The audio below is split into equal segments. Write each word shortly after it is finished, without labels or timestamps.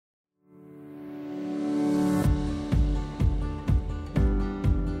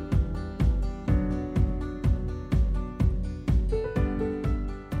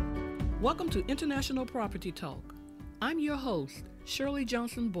Welcome to International Property Talk. I'm your host, Shirley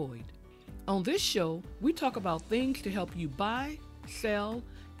Johnson Boyd. On this show, we talk about things to help you buy, sell,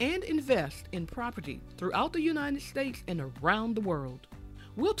 and invest in property throughout the United States and around the world.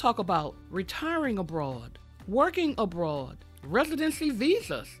 We'll talk about retiring abroad, working abroad, residency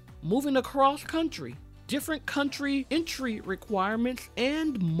visas, moving across country, different country entry requirements,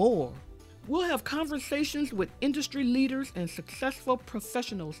 and more. We'll have conversations with industry leaders and successful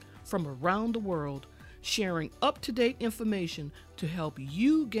professionals from around the world, sharing up-to-date information to help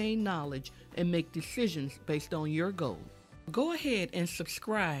you gain knowledge and make decisions based on your goals. Go ahead and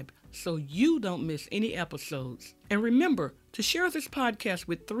subscribe so you don't miss any episodes. And remember to share this podcast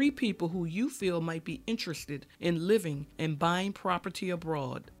with 3 people who you feel might be interested in living and buying property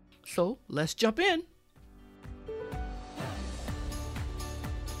abroad. So let's jump in.